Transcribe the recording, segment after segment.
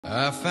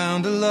I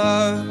found a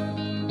love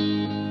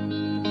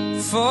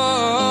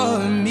for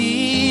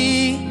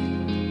me.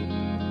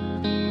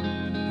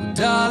 Well,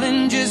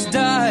 darling, just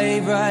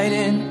dive right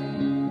in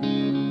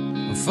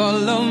and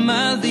follow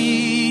my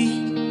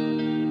lead.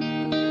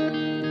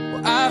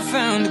 Well, I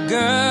found a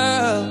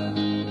girl,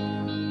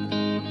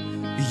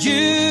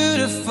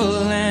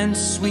 beautiful and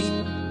sweet.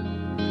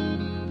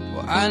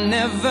 Well, I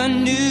never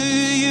knew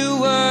you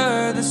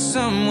were the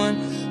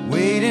someone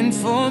waiting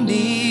for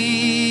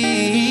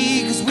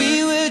me. 'Cause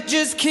we were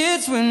just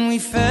kids when we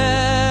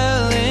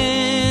fell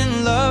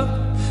in love,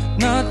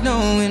 not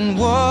knowing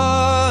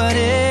what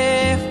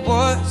it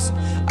was.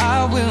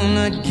 I will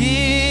not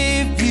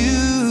give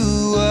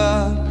you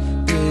up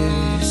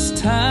this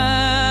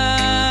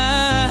time.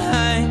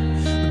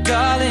 But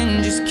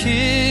darling, just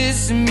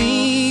kiss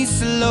me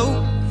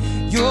slow.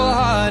 Your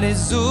heart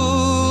is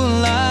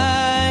all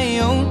I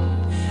own,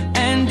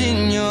 and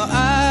in your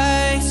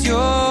eyes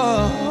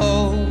you're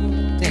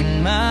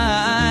holding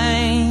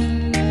mine.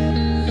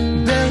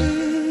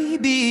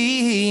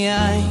 Baby,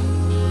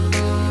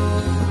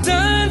 I'm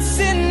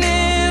dancing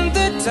in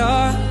the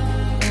dark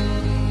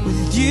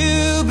with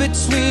you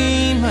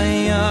between my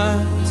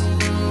arms,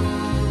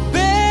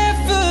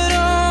 barefoot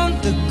on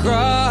the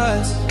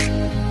grass,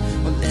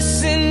 we're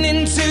listening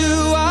to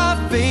our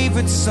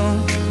favorite song.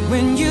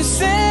 When you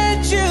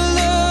said you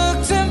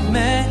looked a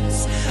mess,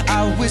 I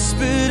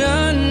whispered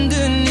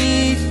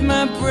underneath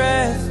my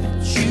breath,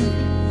 but you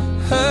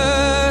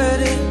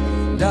heard it.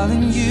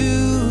 Darling,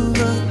 you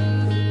look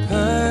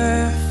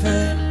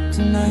perfect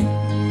tonight.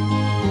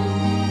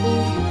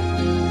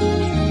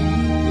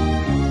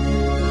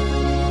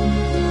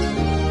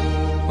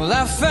 Well,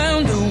 I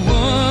found a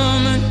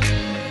woman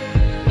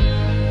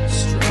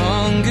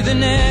stronger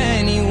than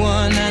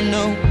anyone I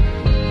know.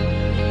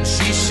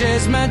 She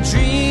shares my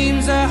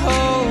dreams. I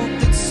hope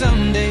that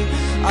someday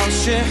I'll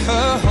share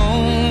her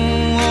home.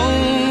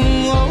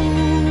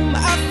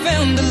 I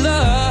found a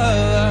love